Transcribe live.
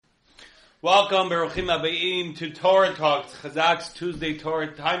Welcome, Baruchim Abayim, to Torah Talks, Chazak's Tuesday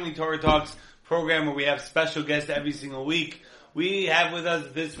Timely Torah Talks program where we have special guests every single week. We have with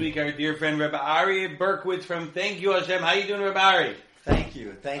us this week our dear friend Rabbi Ari Berkowitz from Thank You Hashem. How you doing, Rabbi Ari? Thank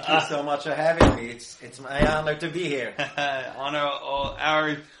you so much for having me. It's my honor to be here. Honor all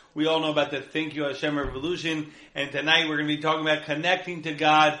ours. We all know about the Thank You Hashem revolution, and tonight we're going to be talking about connecting to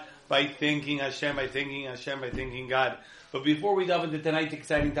God by thanking Hashem, by thanking God. But before we delve into tonight's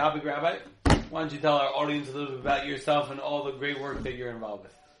exciting topic, Rabbi, why don't you tell our audience a little bit about yourself and all the great work that you're involved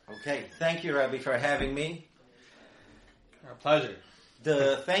with? Okay, thank you, Rabbi, for having me. Our pleasure.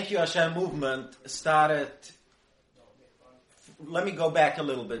 The Thank You Hashem movement started, let me go back a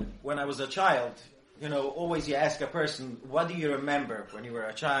little bit. When I was a child, always you ask a person, what do you remember when you were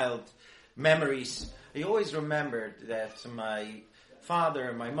a child? Memories. I always remembered that my father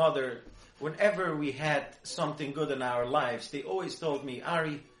and my mother, whenever we had something good in our lives, they always told me,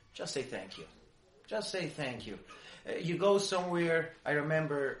 Ari, just say thank you. Just say thank you. You go somewhere, I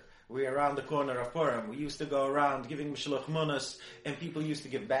remember we were around the corner of Purim. We used to go around giving shluch munas, and people used to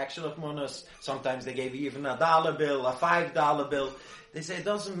give back shluch munas. Sometimes they gave you even $1 bill, a $5 bill. They say it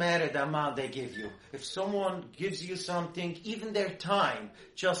doesn't matter the amount they give you. If someone gives you something, even their time,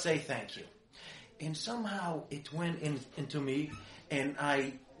 just say thank you. And somehow it went into me, and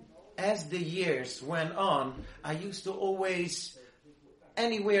as the years went on, I used to always,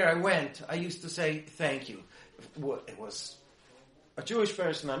 anywhere I went, I used to say thank you. It was a Jewish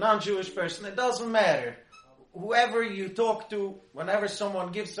person, a non-Jewish person, it doesn't matter. Whoever you talk to, whenever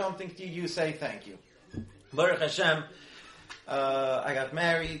someone gives something to you, you say thank you. Baruch Hashem, I got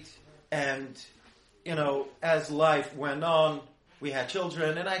married, and, as life went on, we had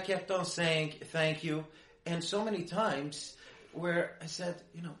children, and I kept on saying thank you. And so many times where I said,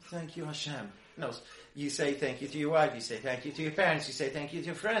 thank you Hashem. You say thank you to your wife, you say thank you to your parents, you say thank you to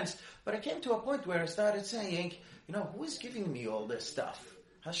your friends. But I came to a point where I started saying, who is giving me all this stuff?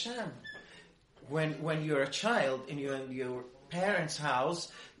 Hashem. When you're a child and you're in your parents'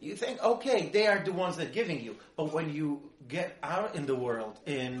 house, you think, okay, they are the ones that are giving you. But when you get out in the world,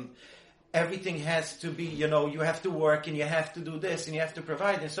 everything has to be, you have to work and you have to do this and you have to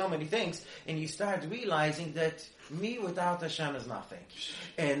provide and so many things. And you start realizing that me without Hashem is nothing.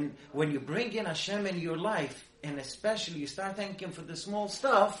 And when you bring in Hashem in your life, and especially you start thanking Him for the small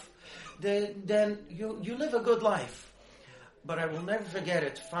stuff, then you live a good life. But I will never forget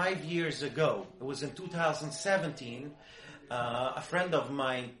it. 5 years ago, it was in 2017, a friend of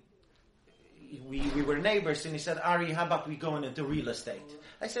mine, we were neighbors, and he said, Ari, how about we going into real estate?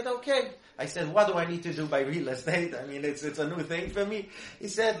 I said, okay. I said, what do I need to do by real estate? I mean, it's a new thing for me. He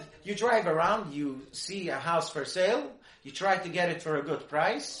said, you drive around, you see a house for sale, you try to get it for a good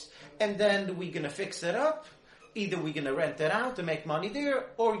price, and then we're going to fix it up. Either we're going to rent it out to make money there,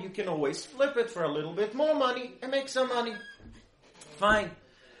 or you can always flip it for a little bit more money and make some money. Fine.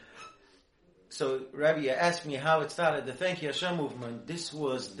 So, Rabbi, you asked me how it started, the Thank You Hashem movement. This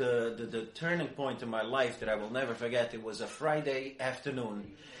was the turning point in my life that I will never forget. It was a Friday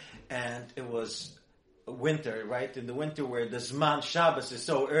afternoon, and it was winter, right? In the winter where the Zman Shabbos is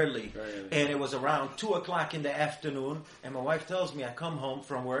so early. And it was around 2 o'clock in the afternoon, and my wife tells me, I come home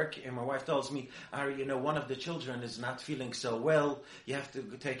from work, and my wife tells me, Ari, one of the children is not feeling so well, you have to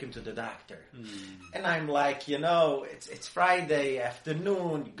take him to the doctor. And I'm like, it's Friday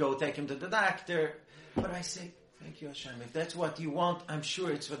afternoon, go take him to the doctor. But I say, thank you Hashem, if that's what you want, I'm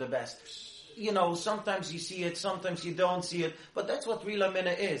sure it's for the best. Sometimes you see it, sometimes you don't see it, but that's what Real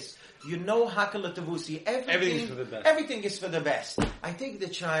Amina is. Hakala Tavusi, everything for the best. Everything is for the best. I take the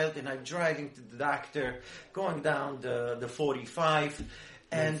child and I'm driving to the doctor, going down the 45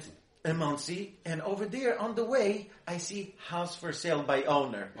 and in Monsey, and over there on the way I see house for sale by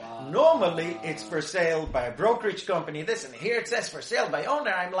owner. Wow. Normally it's for sale by a brokerage company, this, and here it says for sale by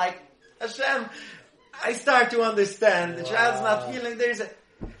owner. I'm like, Hashem, I start to understand. The child's not feeling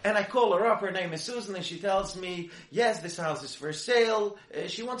and I call her up, her name is Susan, and she tells me, yes, this house is for sale.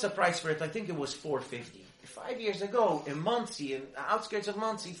 She wants a price for it, I think it was $450. 5 years ago, in Monsey, in the outskirts of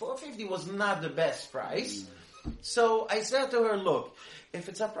Monsey, $450 was not the best price. So I said to her, look, if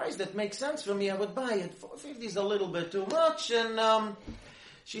it's a price that makes sense for me, I would buy it. $450 is a little bit too much. And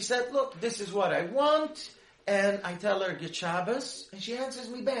she said, look, this is what I want. And I tell her, Get Shabbos, and she answers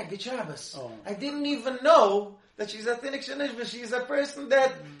me back, Get Shabbos. Oh. I didn't even know that she's a Tinnik Shenish, but she's a person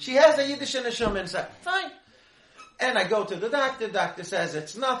that she has a Yiddish Neshama inside. Fine. And I go to the doctor says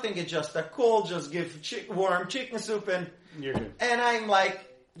it's nothing, it's just a cold, just give warm chicken soup and you're good. And I'm like,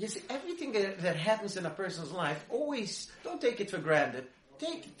 you see, everything that happens in a person's life, always, don't take it for granted.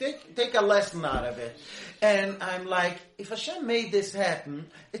 take a lesson out of it. And I'm like, if Hashem made this happen,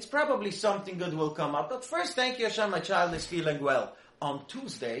 it's probably something good will come up. But first, thank you, Hashem, my child is feeling well. On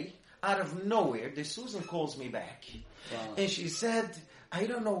Tuesday, out of nowhere, this Susan calls me back. Wow. And she said, I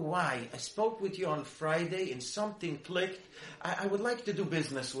don't know why. I spoke with you on Friday and something clicked. I would like to do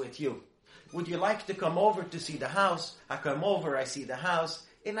business with you. Would you like to come over to see the house? I come over, I see the house,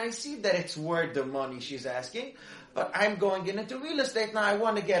 and I see that it's worth the money she's asking. But I'm going into real estate now. I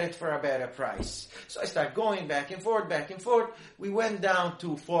want to get it for a better price. So I start going back and forth, back and forth. We went down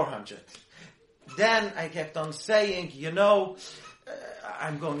to 400. Then I kept on saying,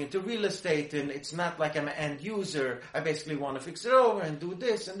 I'm going into real estate and it's not like I'm an end user. I basically want to fix it over and do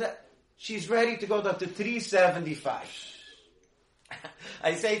this and that. She's ready to go down to 375.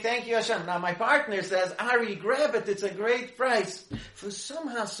 I say, thank you, Hashem. Now my partner says, Ari, grab it. It's a great price. For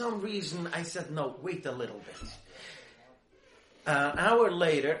some reason, I said, no, wait a little bit. An hour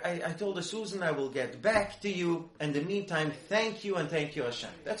later, I told her, Susan, I will get back to you. In the meantime, thank you and thank you,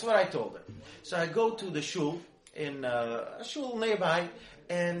 Hashem. That's what I told her. So I go to the shul, in a shul nearby,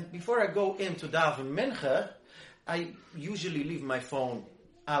 and before I go in to daven mincha, I usually leave my phone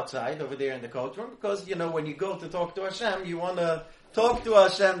outside over there in the coat room, because, when you go to talk to Hashem, you want to talk to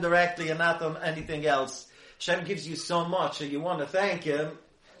Hashem directly and not on anything else. Hashem gives you so much, and you want to thank Him.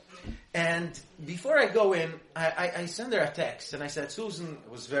 And before I go in, I send her a text, and I said, Susan, it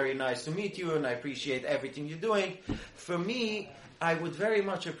was very nice to meet you, and I appreciate everything you're doing. For me, I would very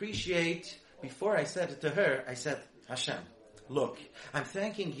much appreciate, before I said it to her, I said, Hashem, look, I'm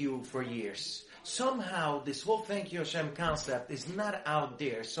thanking you for years. Somehow, this whole thank you Hashem concept is not out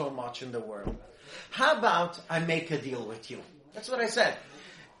there so much in the world. How about I make a deal with you? That's what I said.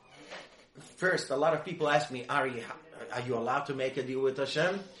 First, a lot of people ask me, Ari, are you allowed to make a deal with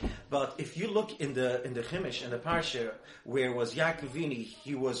Hashem? But if you look in the Chumash, in the Parsha, where was Yaakov Avinu,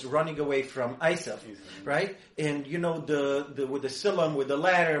 he was running away from Esav, right? And with the Silam, with the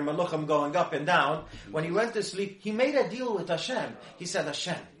ladder, Maluchim going up and down, when he went to sleep, he made a deal with Hashem. He said,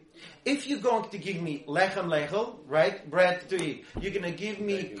 Hashem, if you're going to give me lechem lechel, right, bread to eat, you're going to give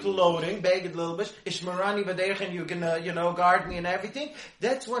me clothing, beg it a little bit, ishmarani v'derech, and you're going to guard me and everything,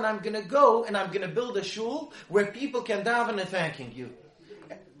 that's when I'm going to go and I'm going to build a shul where people can daven and thanking you.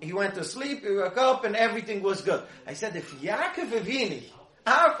 He went to sleep, he woke up, and everything was good. I said, if Yaakov Avinu,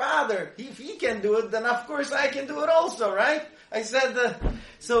 our father, if he can do it, then of course I can do it also, right? I said,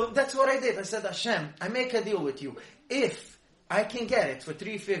 so that's what I did. I said, Hashem, I make a deal with you. If I can get it for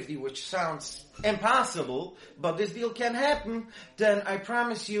 350, which sounds impossible, but this deal can happen, then I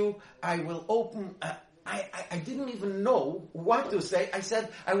promise you I will open... I didn't even know what to say. I said,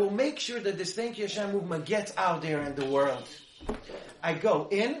 I will make sure that this Thank You Hashem movement gets out there in the world. I go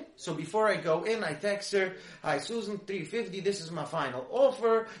in, so before I go in, I text her, hi Susan, 350, this is my final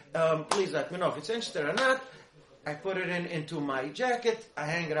offer, please let me know if it's interested or not. I put it into my jacket, I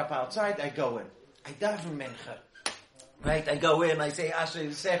hang it up outside, I go in. I daven mincha. Right, I go in, I say Asher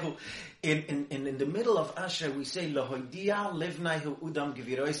Yisechu. In the middle of Asher, we say Lohoidia Livnaihu Udam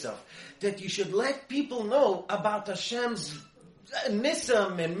Geviroisav, that you should let people know about Hashem's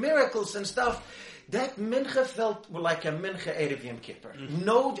nisam and miracles and stuff. That mincha felt like a mincha Erev Yom Kippur. Mm-hmm.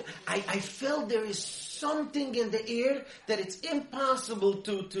 No, I felt there is something in the air that it's impossible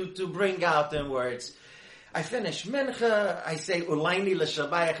to bring out in words. I finish mincha, I say, Ulayni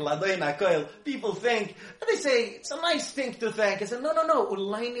l'shabayach l'adon hakoil. People think, they say, it's a nice thing to thank. I said, no,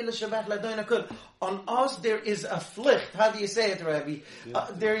 Ulayni l'shabayach l'adon hakoil. On us there is a flicht. How do you say it, Rabbi?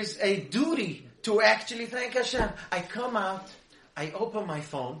 There is a duty to actually thank Hashem. I come out, I open my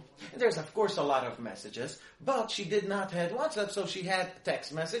phone, and there's of course a lot of messages, but she did not have WhatsApp, so she had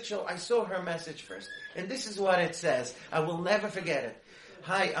text message, so I saw her message first. And this is what it says. I will never forget it.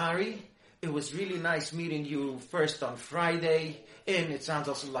 Hi, Ari. It was really nice meeting you first on Friday, and it sounds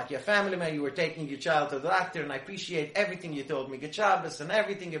also like your family man. You were taking your child to the doctor, and I appreciate everything you told me. Good Shabbos and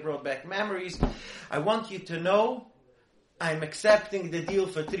everything. You brought back memories. I want you to know I'm accepting the deal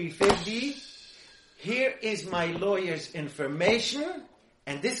for $350. Here is my lawyer's information,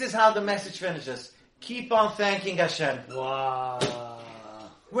 and this is how the message finishes. Keep on thanking Hashem. Wow.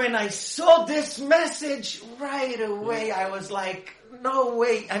 When I saw this message right away, I was like, no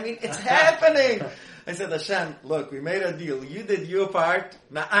way. I mean, it's happening. I said, Hashem, look, we made a deal. You did your part.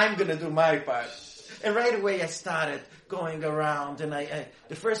 Now I'm going to do my part. And right away I started going around. And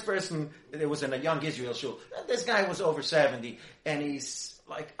the first person, it was in a young Israel shul. This guy was over 70. And he's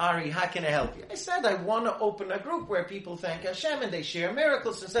like, Ari, how can I help you? I said, I want to open a group where people thank Hashem and they share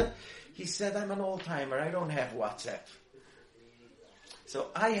miracles. He said, I'm an old-timer. I don't have WhatsApp. So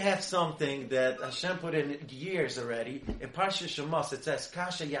I have something that Hashem put in years already. In Parsha Shemos it says,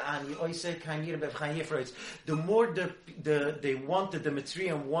 "Kasha ya'ani oisei kain yireh bev chaim yifroitz." The more they wanted, the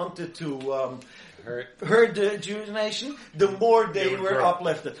Mitzrayim wanted to hurt the Jewish nation, the more they were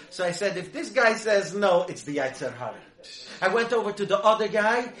uplifted. So I said, if this guy says no, it's the Yetzer Hara. I went over to the other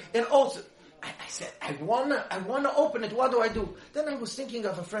guy, and also I said, I wanna open it. What do I do? Then I was thinking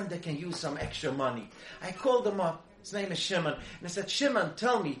of a friend that can use some extra money. I called him up. His name is Shimon. And I said, Shimon,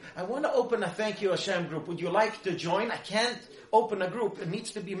 tell me, I want to open a Thank You Hashem group. Would you like to join? I can't open a group. It needs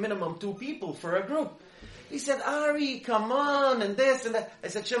to be minimum 2 people for a group. He said, Ari, come on, and this and that. I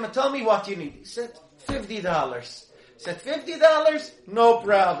said, Shimon, tell me what you need. He said, $50. I said, $50? No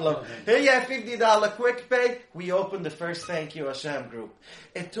problem. Here you have $50 quick pay. We opened the first Thank You Hashem group.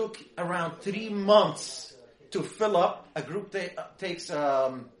 It took around 3 months to fill up. A group takes...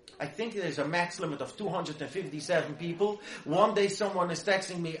 I think there's a max limit of 257 people. One day someone is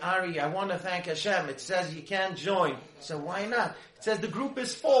texting me, Ari, I want to thank Hashem. It says you can't join. So why not? It says the group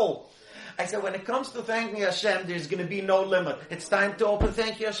is full. I said, when it comes to thanking Hashem, there's going to be no limit. It's time to open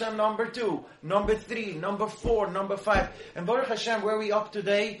Thank You Hashem number 2, number 3, number 4, number 5. And Baruch Hashem, where we up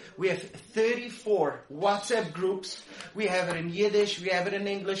today, we have 34 WhatsApp groups. We have it in Yiddish, we have it in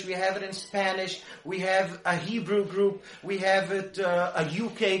English, we have it in Spanish, we have a Hebrew group, we have it a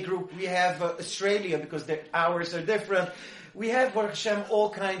UK group, we have Australia because their hours are different. We have, Baruch Hashem, all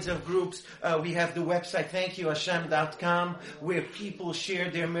kinds of groups. We have the website, thankyouhashem.com, where people share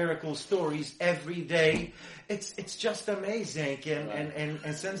their miracle stories every day. It's just amazing.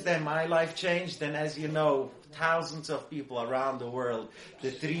 And since then, my life changed. And as you know, thousands of people around the world, the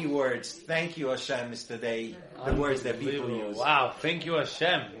 3 words, thank you Hashem, is today the words that people use. Wow, thank you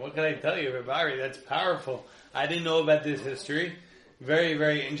Hashem. What can I tell you, Rabbi? That's powerful. I didn't know about this history. Very,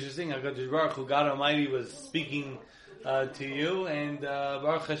 very interesting. HaKadosh Baruch Hu, God Almighty, was speaking to you, and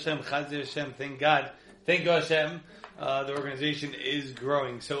Baruch Hashem, Chazir Hashem, thank God. Thank you Hashem. The organization is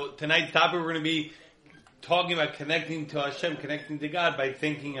growing. So tonight's topic, we're going to be talking about connecting to Hashem, connecting to God by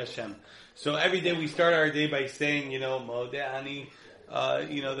thanking Hashem. So every day we start our day by saying, Modeh Ani,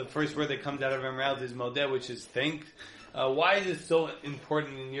 the first word that comes out of our mouth is Modeh, which is thank. Why is it so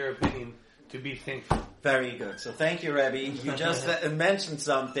important, in your opinion, to be thankful? Very good. So thank you, Rebbe. You just mentioned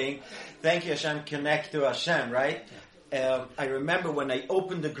something. Thank you Hashem, connect to Hashem, right? I remember when I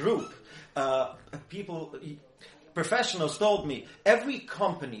opened the group, professionals told me, every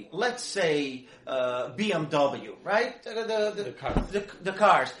company, let's say BMW, right? The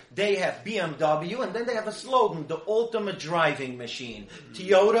cars. They have BMW, and then they have a slogan, the ultimate driving machine.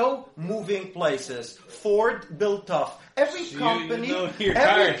 Toyota, moving places. Ford, built tough. Every company,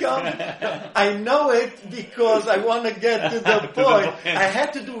 I know it because I want to get to the point. I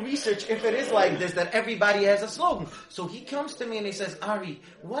had to do research if it is like this, that everybody has a slogan. So he comes to me and he says, Ari,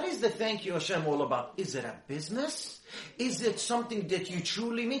 what is the Thank You Hashem all about? Is it a business? Is it something that you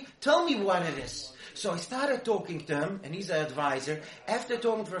truly mean? Tell me what it is. So I started talking to him, and he's an advisor. After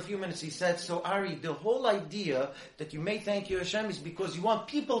talking for a few minutes, he said, so Ari, the whole idea that you may thank you Hashem is because you want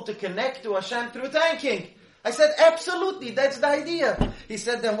people to connect to Hashem through thanking. I said, absolutely, that's the idea. He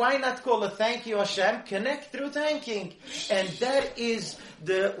said, then why not call it Thank You Hashem, connect through thanking? And that is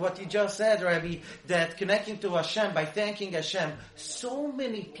what you just said, Rabbi, that connecting to Hashem by thanking Hashem. So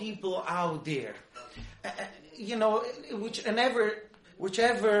many people out there,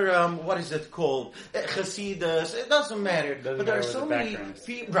 whichever, what is it called? Chasidus, it doesn't matter. But there are so many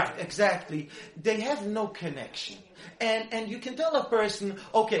people, right, exactly. They have no connection. And you can tell a person,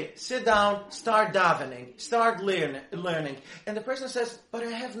 okay, sit down, start davening, start learning. And the person says, but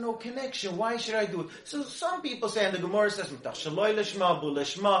I have no connection. Why should I do it? So some people say, and the Gemara says,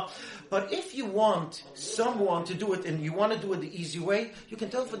 but if you want someone to do it and you want to do it the easy way, you can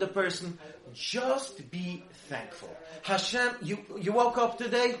tell for the person, just be thankful. Hashem, you woke up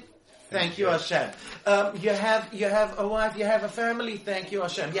today? Thank you, Hashem. You have a wife, you have a family, thank you,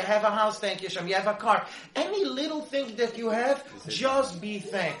 Hashem. You have a house, thank you, Hashem. You have a car. Any little thing that you have, just be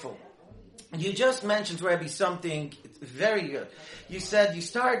thankful. You just mentioned, Rabbi, something very good. You said you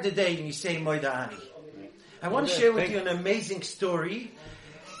start the day and you say, Modeh Ani. I want to share with you an amazing story.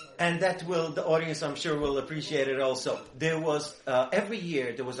 And that the audience, I'm sure, will appreciate it also. There was, every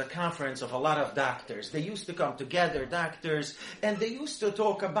year, there was a conference of a lot of doctors. They used to come together, doctors, and they used to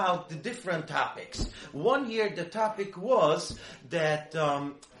talk about the different topics. One year, the topic was that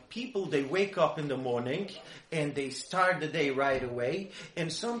people, they wake up in the morning, and they start the day right away,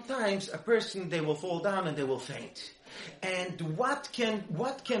 and sometimes a person, they will fall down and they will faint. And what can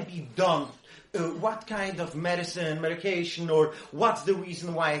be done what kind of medication, or what's the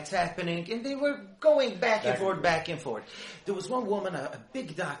reason why it's happening. And they were going back and forth. There was one woman, a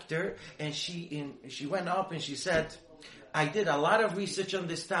big doctor, and she went up and she said, I did a lot of research on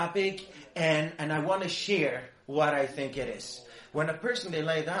this topic, and I want to share what I think it is. When a person, they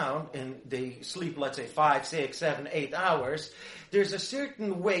lay down and they sleep, let's say 5, 6, 7, 8 hours, there's a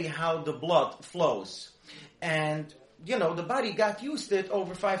certain way how the blood flows. And, the body got used to it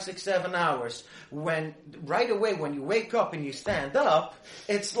over 5, 6, 7 hours. Right away, when you wake up and you stand up,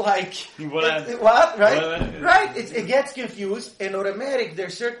 it's like, right? It gets confused, and automatic,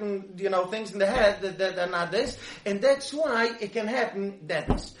 there's certain, things in the head that are not this, and that's why it can happen that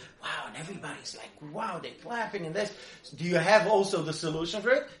this. Wow, and everybody's like, wow, they're clapping and this. Do you have also the solution for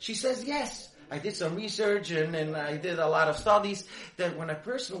it? She says, yes. I did some research and I did a lot of studies that when a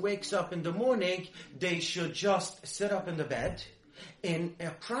person wakes up in the morning, they should just sit up in the bed. In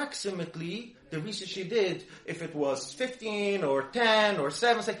approximately, the research she did, if it was 15 or 10 or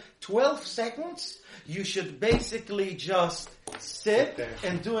 7, 12 seconds, you should basically just sit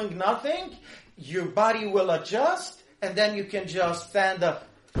and doing nothing. Your body will adjust, and then you can just stand up.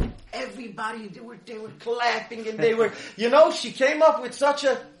 Everybody, they were clapping, and they were, she came up with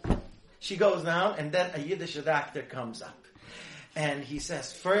she goes down, and then a Yiddish doctor comes up. And he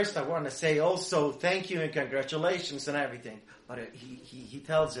says, first, I want to say also thank you and congratulations and everything. But he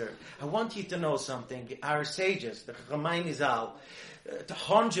tells her, I want you to know something. Our sages, the Chachamay Nizal,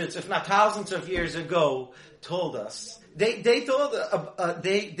 hundreds, if not thousands of years ago, told us. They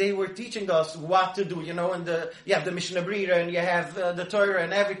were teaching us what to do. And you have the Mishnah Brera and you have the Torah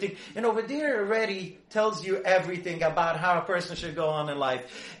and everything. And over there already tells you everything about how a person should go on in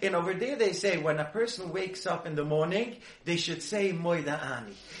life. And over there they say when a person wakes up in the morning, they should say Moida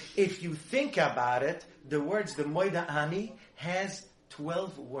Ani. If you think about it, the words the Moida Ani has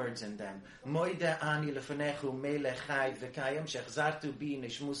 12 words in them. Moida ani lefanechu melech chai v'kayim shechzartu bi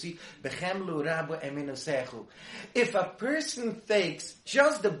nishmusi bechem lu rabu eminusechu. If a person takes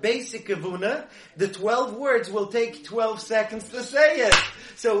just the basic kavuna, the 12 words will take 12 seconds to say it.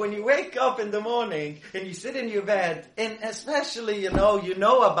 So when you wake up in the morning and you sit in your bed, and especially you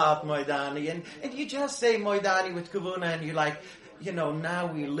know about Moidani, and you just say Moidani with kavuna, and you're like, now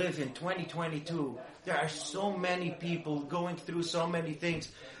we live in 2022. There are so many people going through so many things.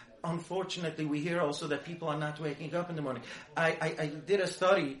 Unfortunately, we hear also that people are not waking up in the morning. I did a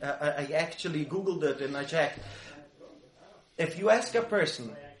study. I actually Googled it and I checked. If you ask a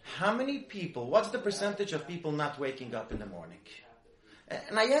person, how many people, what's the percentage of people not waking up in the morning?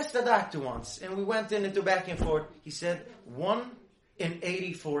 And I asked the doctor once, and we went into back and forth. He said, 1 in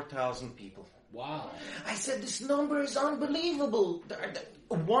 84,000 people. Wow. I said, this number is unbelievable.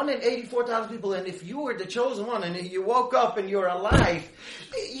 1 in 84,000 people, and if you were the chosen one, and you woke up and you're alive,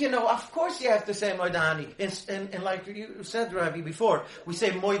 of course you have to say Moida Ani. And like you said, Rabbi, before, we say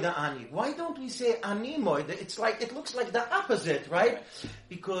Moida Ani. Why don't we say Ani Moida? It looks like the opposite, right?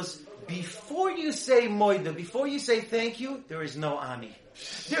 Because before you say Moida, before you say thank you, there is no Ani.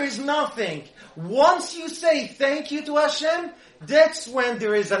 There is nothing. Once you say thank you to Hashem, that's when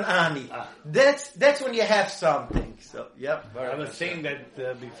there is an Ani. That's when you have something. So, yep. I was saying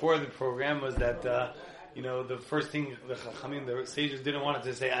that before the program was that, the first thing the Chachamim, the sages didn't want it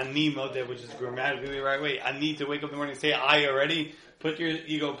to say Ani Modeh, which is grammatically the right way. Ani, to wake up in the morning and say I already. Put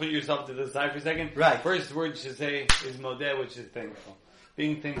yourself to the side for a second. Right. First word you should say is Modeh, which is thankful.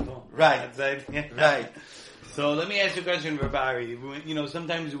 Being thankful. Right. Right. So let me ask you a question, Rabbi.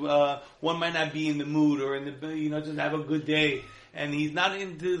 Sometimes one might not be in the mood or in the just have a good day, and he's not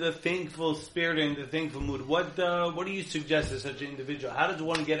into the thankful spirit or in the thankful mood. What do you suggest to such an individual? How does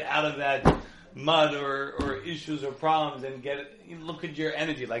one get out of that mud or issues or problems and look at your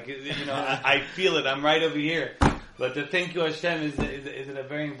energy? Like I feel it. I'm right over here. But to thank you Hashem is a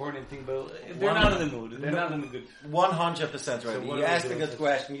very important thing. But if they're not in the mood, they're not in the good. 100% right. So you asked a good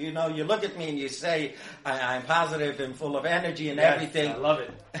question. You look at me and you say, I'm positive and full of energy and everything. I love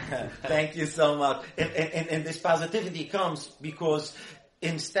it. Thank you so much. And this positivity comes because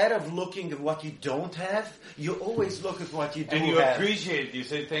instead of looking at what you don't have, you always look at what you do have. And you appreciate it. You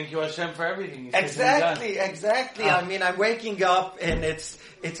say, thank you Hashem for everything. Exactly. I mean, I'm waking up and it's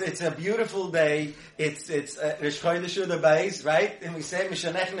a beautiful day. It's Rosh Chodesh Iyar Beis, right? And we say,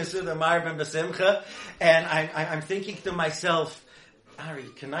 Mishanech Nesuda Marben B'Simcha. And I'm thinking to myself, Ari,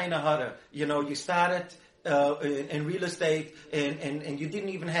 Kanai Nahara, you started in real estate, and you didn't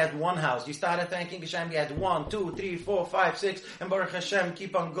even have one house. You started thanking Hashem. You had 1, 2, 3, 4, 5, 6, and Baruch Hashem,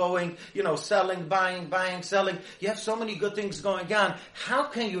 keep on going. Selling, buying, selling. You have so many good things going on. How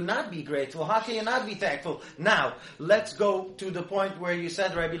can you not be grateful? How can you not be thankful? Now, let's go to the point where you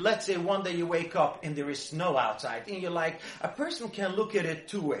said, Rabbi, let's say one day you wake up and there is snow outside, and you're like, a person can look at it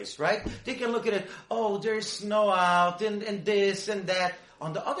two ways, right? They can look at it, oh, there's snow out, and this and that.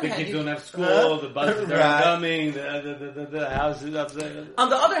 On the other hand, the kids don't have school, the buses aren't coming, the houses up there. On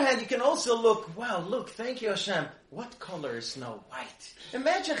the other hand, you can also look, wow, look, thank you Hashem. What color is snow? White.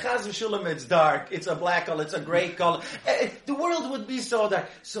 Imagine Chaz v'Shulam, it's dark, it's a black color, it's a gray color. The world would be so dark.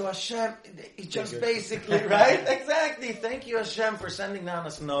 So Hashem, it just basically, right? Exactly. Thank you Hashem for sending down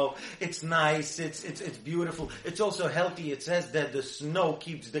the snow. It's nice, it's beautiful. It's also healthy. It says that the snow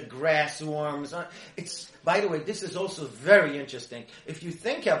keeps the grass warm. By the way, this is also very interesting. If you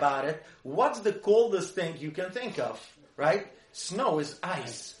think about it, what's the coldest thing you can think of, right? Snow is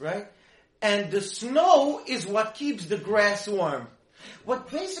ice, right? And the snow is what keeps the grass warm.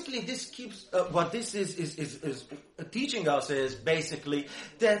 What basically this keeps, what this is teaching us is basically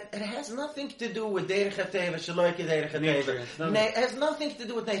that it has nothing to do with derech hateva, shaloi ki derech hateva. It has nothing to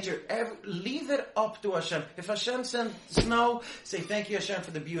do with nature. Leave it up to Hashem. If Hashem sends snow, say thank you Hashem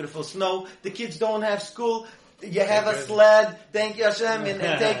for the beautiful snow. The kids don't have school. You have a sled, thank you Hashem,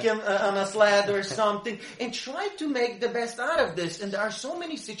 and take him on a sled or something, and try to make the best out of this. And there are so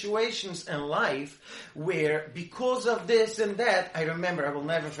many situations in life where, because of this and that, I remember, I will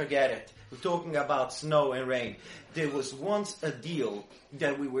never forget it. We're talking about snow and rain. There was once a deal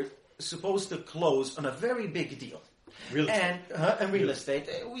that we were supposed to close on a very big deal. Real estate. And real estate.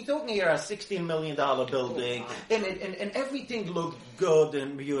 We're talking here a $16 million building, and everything looked good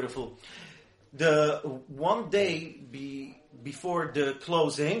and beautiful. The one day before the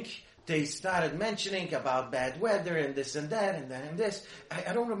closing, they started mentioning about bad weather and this and that and that and this.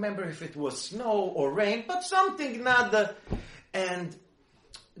 I don't remember if it was snow or rain, but something not and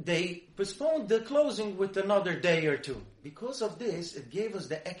they postponed the closing with another day or two. Because of this, it gave us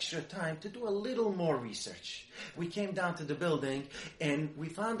the extra time to do a little more research. We came down to the building and we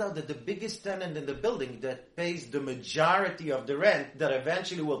found out that the biggest tenant in the building that pays the majority of the rent, that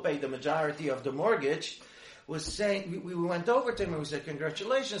eventually will pay the majority of the mortgage, was saying, we went over to him and we said,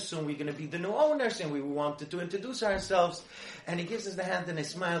 congratulations, soon we're going to be the new owners, and we wanted to introduce ourselves. And he gives us the hand and he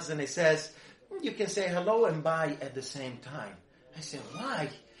smiles and he says, you can say hello and bye at the same time. I said, why?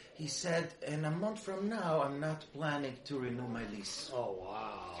 He said, in a month from now, I'm not planning to renew my lease. Oh,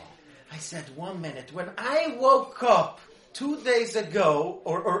 wow. I said, 1 minute. When I woke up 2 days ago,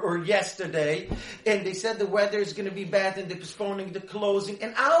 or yesterday, and they said the weather is going to be bad and they're postponing the closing,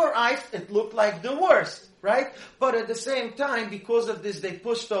 in our eyes, it looked like the worst, right? But at the same time, because of this, they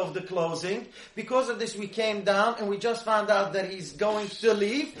pushed off the closing. Because of this, we came down and we just found out that he's going to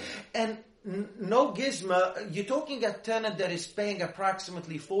leave. And no gizma, you're talking a tenant that is paying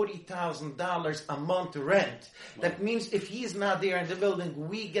approximately $40,000 a month rent. Wow. That means if he's not there in the building,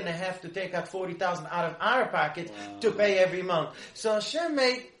 we're going to have to take out $40,000 out of our pocket to pay every month. So Hashem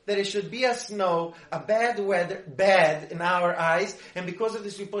made that it should be a snow, a bad weather, bad in our eyes, and because of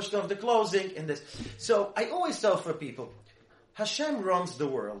this we pushed off the closing and this. So I always tell for people, Hashem runs the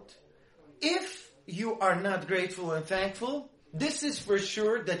world. If you are not grateful and thankful, this is for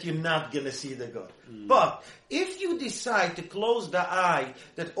sure that you're not going to see the good. But if you decide to close the eye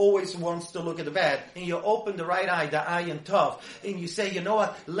that always wants to look at the bad, and you open the right eye, the eye and tough, and you say, you know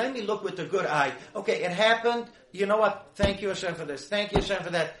what, let me look with the good eye. Okay, it happened. You know what, thank you Hashem for this. Thank you Hashem for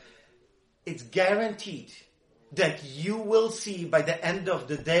that. It's guaranteed that you will see by the end of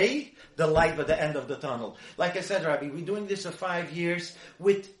the day the light at the end of the tunnel. Like I said, Rabbi, we're doing this for 5 years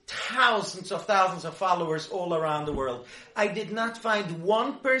with thousands of followers all around the world. I did not find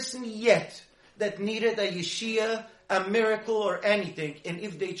one person yet that needed a yeshia, a miracle, or anything. And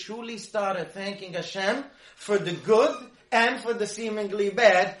if they truly started thanking Hashem for the good and for the seemingly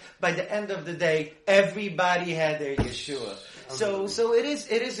bad, by the end of the day, everybody had their Yeshua. So it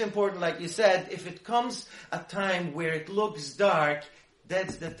is important, like you said, if it comes a time where it looks dark,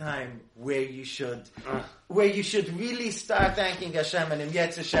 that's the time where you should really start thanking Hashem, and in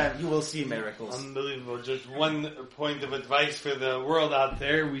Yetz Hashem, you will see miracles. Unbelievable. Just one point of advice for the world out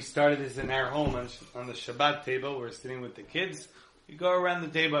there. We started this in our home on the Shabbat table. We're sitting with the kids. You go around the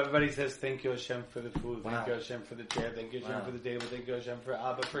table, everybody says, thank you Hashem for the food, thank you Hashem for the chair, thank you Hashem for the table, thank you Hashem for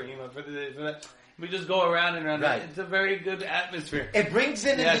Abba, for Ima, for that. We just go around and around. Right. It's a very good atmosphere. It brings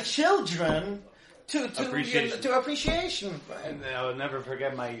in the children to appreciation. And I will never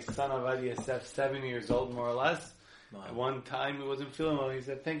forget my son Avad Yosef, 7 years old, more or less. Wow. At one time he wasn't feeling well. He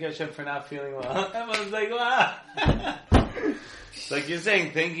said, thank you Hashem for not feeling well. Everyone's like, wow. Like you're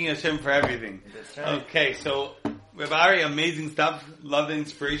saying, thanking Hashem for everything. That's right. Okay, so Rabbi Ari, amazing stuff. Love the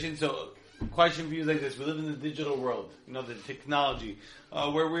inspiration. So question for you is like this. We live in the digital world, the technology,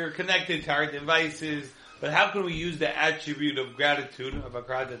 where we're connected to our devices. But how can we use the attribute of gratitude, of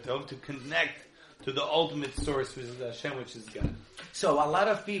Hakarat Tov, to connect to the ultimate source, which is Hashem, which is God? So a lot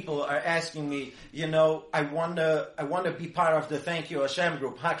of people are asking me, I want to be part of the Thank You Hashem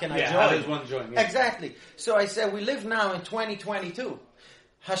group. How can I join? How does one join? Yeah. Exactly. So I said, we live now in 2022.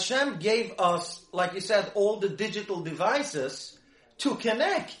 Hashem gave us, like you said, all the digital devices to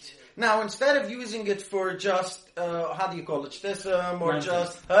connect. Now, instead of using it for just, shtism or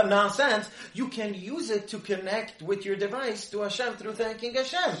nonsense. just nonsense, you can use it to connect with your device to Hashem through thanking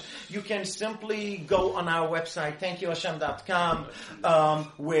Hashem. You can simply go on our website, thankyouhashem.com,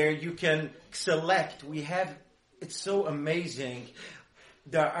 where you can select. It's so amazing.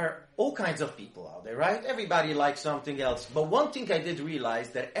 There are all kinds of people out there, right? Everybody likes something else. But one thing I did realize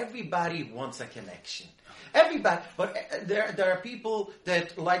that everybody wants a connection. Everybody, but there are people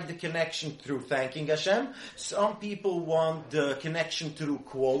that like the connection through thanking Hashem. Some people want the connection through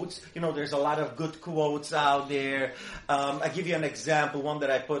quotes. There's a lot of good quotes out there. I'll give you an example, one that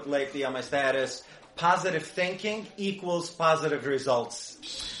I put lately on my status. Positive thinking equals positive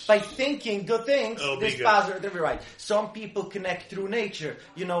results. By thinking good things, this positive, right. Some people connect through nature.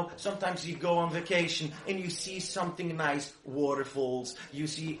 Sometimes you go on vacation and you see something nice, waterfalls, you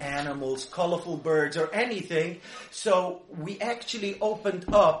see animals, colorful birds, or anything. So we actually opened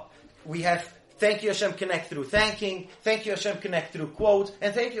up, we have Thank You Hashem connect through thanking, Thank You Hashem connect through quotes,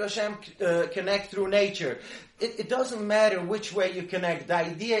 and Thank You Hashem connect through nature. It doesn't matter which way you connect. The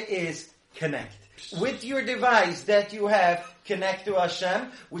idea is connect. With your device that you have, connect to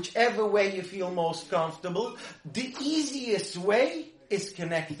Hashem, whichever way you feel most comfortable. The easiest way is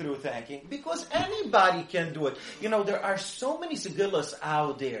connect through thanking, because anybody can do it. There are so many segillas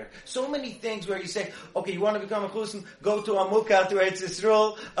out there, so many things where you say, okay, you want to become a Chusn, go to Amukah, to Eretz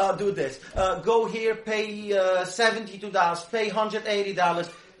Yisrael, do this. Go here, pay $72, pay $180.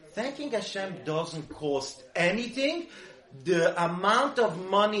 Thanking Hashem doesn't cost anything. The amount of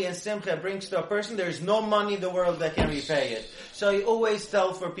money and simcha brings to a person, there is no money in the world that can repay it. So I always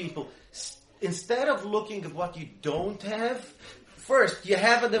tell for people, instead of looking at what you don't have, first, you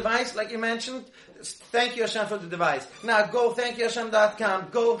have a device, like you mentioned, thank you Hashem for the device. Now go thankyouhashem.com,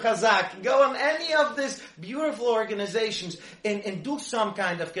 go Chazak, go on any of these beautiful organizations and do some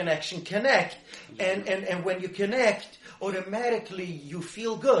kind of connection, connect. And when you connect, automatically you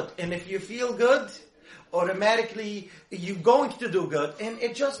feel good. And if you feel good, automatically you're going to do good, and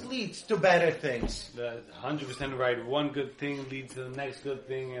it just leads to better things. That's 100% right. One good thing leads to the next good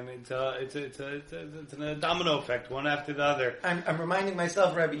thing, and it's a domino effect, one after the other. I'm reminding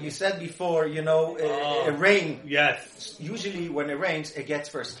myself, Rabbi, you said before, rain. Yes. Usually when it rains, it gets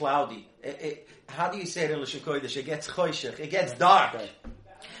first cloudy. How do you say it in Lashon Kodesh? It gets choshech. It gets dark. Right.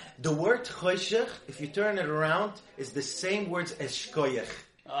 The word choshech, if you turn it around, is the same words as shkoyach.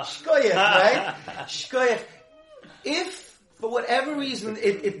 Shkoyach, right? Shkoyach. If for whatever reason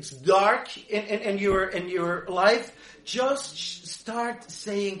it's dark in your life, just start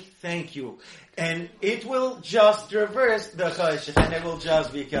saying thank you, and it will just reverse the choshech, and it will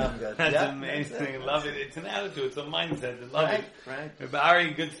just become good. That's amazing. I love it. It's an attitude. It's a mindset. I love it. Right.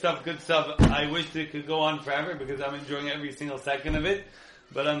 Ari, good stuff. I wish it could go on forever because I'm enjoying every single second of it.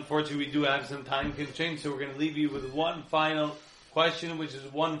 But unfortunately, we do have some time constraints, so we're going to leave you with one final question, which is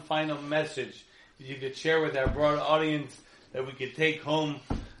one final message that you could share with our broad audience that we could take home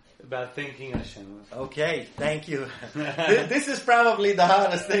about thanking Hashem. Okay, thank you. This is probably the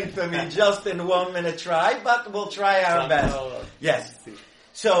hardest thing for me, just in 1 minute try, but we'll try our best. Yes.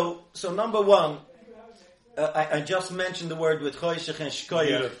 So number one, I just mentioned the word with choshech and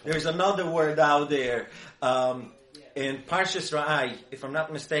shkoyach. There's another word out there. In Parshas Ra'ai, if I'm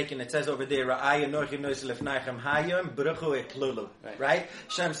not mistaken, it says over there, Ra'ai anochi nois lefnaychem hayom bruchu eklulu. Right?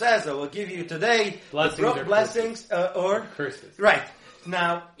 Hashem says, I will give you today blessings or curses. Right.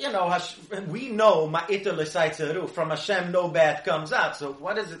 Now, we know ma'ita l'saitzeru, from Hashem no bad comes out. So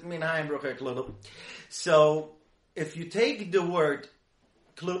what does it mean, hayom bruchu eklulu? So if you take the word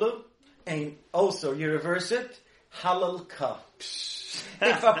klulu and also you reverse it, halalka.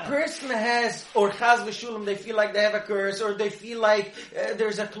 If a person has, or chaz v'shulam, they feel like they have a curse, or they feel like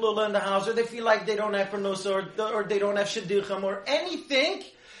there's a klula in the house, or they feel like they don't have pernus, or they don't have shidduchim, or anything,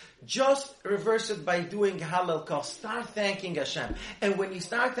 just reverse it by doing Hallel Kol. Start thanking Hashem. And when you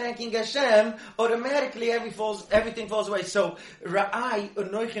start thanking Hashem, automatically everything falls away. So,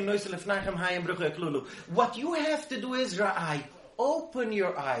 what you have to do is, Ra'ai, open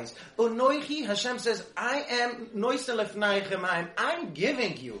your eyes. Unoichi, Hashem says, I am noisel lefnaichem, I'm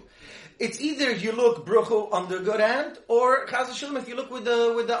giving you. It's either you look bruchu on the good hand, or chas v'shalom, if you look with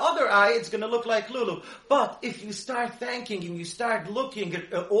the other eye, it's going to look like lulu. But if you start thanking and you start looking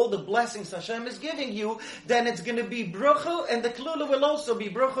at all the blessings Hashem is giving you, then it's going to be bruchu, and the klulu will also be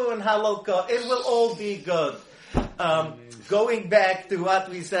bruchu and halakha. It will all be good. Going back to what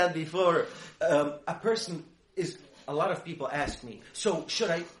we said before, a lot of people ask me, so should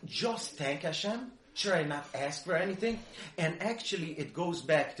I just thank Hashem? Should I not ask for anything? And actually, it goes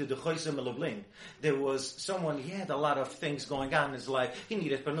back to the Choisem Lublin. There was someone, he had a lot of things going on in his life. He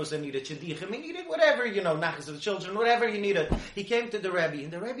needed panusa, needed shadichim, he needed whatever, nachas of the children, whatever he needed. He came to the Rebbe,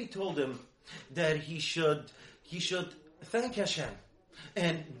 and the Rebbe told him that he should thank Hashem.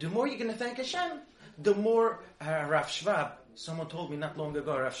 And the more you're going to thank Hashem, the more Rav Shvab, someone told me not long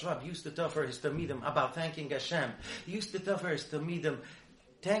ago, Rav Shvab used to tell for his Talmidim about thanking Hashem. He used to tell for his Talmidim,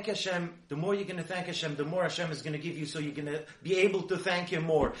 thank Hashem, the more you're going to thank Hashem, the more Hashem is going to give you, so you're going to be able to thank Him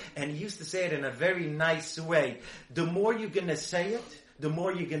more. And he used to say it in a very nice way. The more you're going to say it, the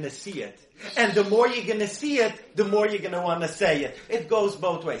more you're going to see it. And the more you're going to see it, the more you're going to want to say it. It goes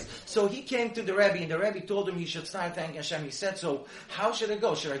both ways. So he came to the Rebbe, and the Rebbe told him he should start thanking Hashem. He said, so how should it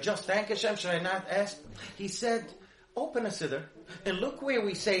go? Should I just thank Hashem? Should I not ask? He said, open a siddur, and look where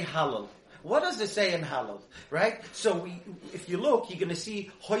we say Hallel. What does it say in Hallel? Right? So if you look, you're going to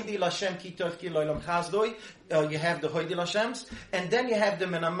see Hoidi Lashem Kitov Ki Loilam Chazdoi. You have the Hoidi Lashems, and then you have the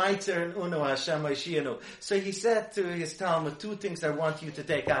Menamaitzer and Uno Hashem Oishianu. So he said to his Talmud, two things I want you to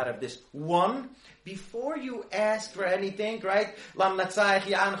take out of this. One, before you ask for anything, right? Lam Natzayach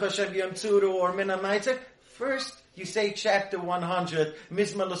Ya'an Choshev Yom Tzuru or Menamaitzer. First, you say chapter 100,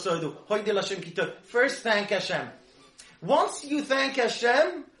 Mizma Losodu, Hoidi Lashem Kitov. First, thank Hashem. Once you thank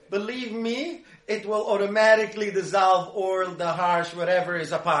Hashem, believe me, it will automatically dissolve all the harsh whatever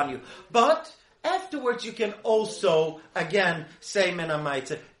is upon you. But afterwards you can also, again, say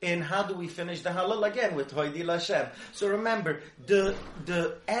Menamaitzer. And how do we finish the Hallel? Again, with Hoidi Lashem. So remember, the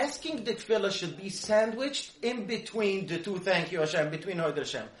asking the tefillah should be sandwiched in between the two thank you Hashem, between Hoidi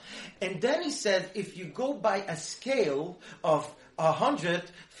Hashem. And then he said, if you go by a scale of 100,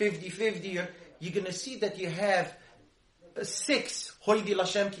 50, you're going to see that you have 6 Hoidi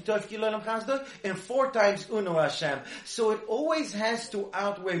Lashem Kitov Kilolam Chazdoi and 4 times Uno Hashem. So it always has to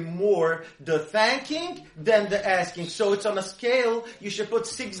outweigh more the thanking than the asking. So it's on a scale, you should put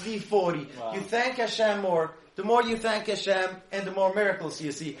 60-40. Wow. You thank Hashem more. The more you thank Hashem, and the more miracles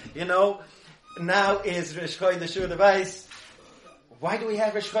you see. Now is Rosh Chodesh Shuvah. Why do we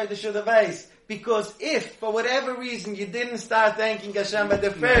have Rosh Chodesh Shuvah? Because if, for whatever reason, you didn't start thanking Hashem at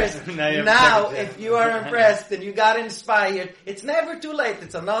the first, now if you are impressed and you got inspired, it's never too late.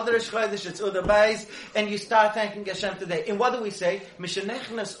 It's another Rosh Chodesh, it's Uda Bais, and you start thanking Hashem today. And what do we say?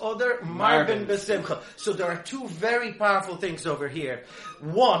 Mishenechnes Oder Marben Besimcha. So there are 2 very powerful things over here.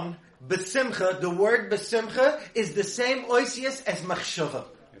 One, Besimcha, the word Besimcha is the same oisius as Machshava.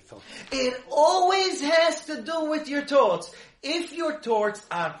 It always has to do with your thoughts. If your thoughts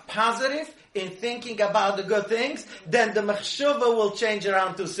are positive in thinking about the good things, then the machshava will change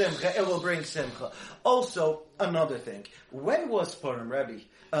around to simcha. It will bring simcha. Also, another thing. When was Purim, Rebbe?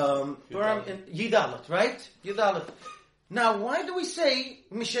 Purim in Yidalet, right? Yidalet. Now, why do we say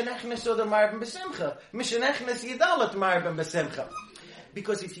Mishenechnes Oder Marben Besimcha? Mishenechnes Yidalet Marben Besimcha.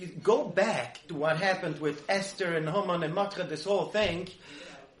 Because if you go back to what happened with Esther and Haman and Mordechai, this whole thing,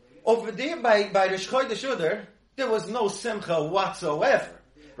 over there by Rosh Chodesh Oder, there was no simcha whatsoever,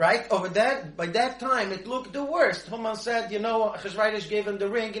 right? By that time, it looked the worst. Haman said, Achashverosh gave him the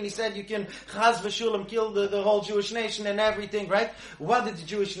ring, and he said, you can chas v'shulam kill the whole Jewish nation and everything, right? What did the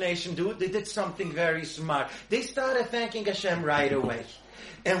Jewish nation do? They did something very smart. They started thanking Hashem right away.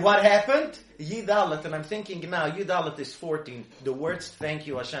 And what happened? Yidalet, and I'm thinking now, Yidalet is 14. The words thank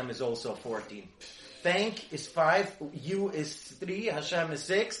you Hashem is also 14. Thank is 5, you is 3, Hashem is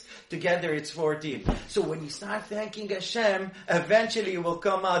 6. Together it's 14. So when you start thanking Hashem, eventually it will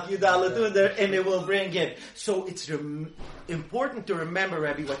come out Yudalet Uder and it will bring it. So it's important to remember,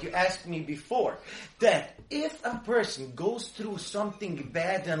 Rebbe, what you asked me before, that if a person goes through something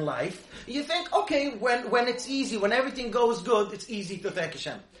bad in life, you think, okay, when it's easy, when everything goes good, it's easy to thank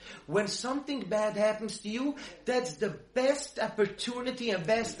Hashem. When something bad happens to you, that's the best opportunity and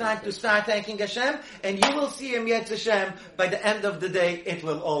best time to start thanking Hashem, and you will see him, Yetz Hashem, by the end of the day, it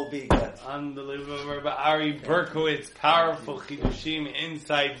will all be good. Unbelievable, Rabbi Ari Berkowitz, powerful Chidushim,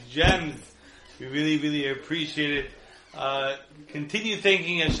 insights, gems. We really, really appreciate it. Continue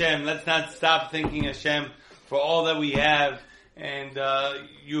thanking Hashem. Let's not stop thanking Hashem for all that we have. And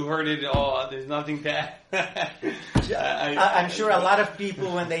you heard it all. There's nothing to add. I'm sure a lot of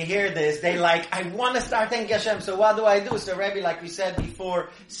people, when they hear this, they I want to start thanking Hashem. So what do I do? So Rebbe, like we said before,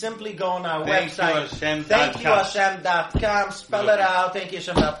 simply go on our website. ThankYouHashem.com. Spell it out.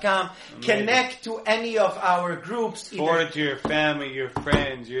 ThankYouHashem.com. Connect to any of our groups. Forward it to your family, your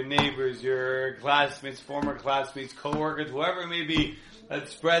friends, your neighbors, your classmates, former classmates, co-workers, whoever it may be.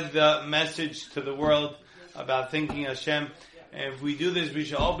 Let's spread the message to the world about thanking Hashem. And if we do this, we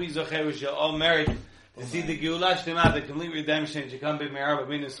shall all be zocher, we shall all merit to see the Geulah Shlema, the complete redemption, to come b'me'ara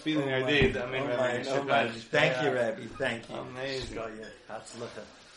b'min speeding our days. Amen. Thank you, Rabbi. Thank you. Amazing.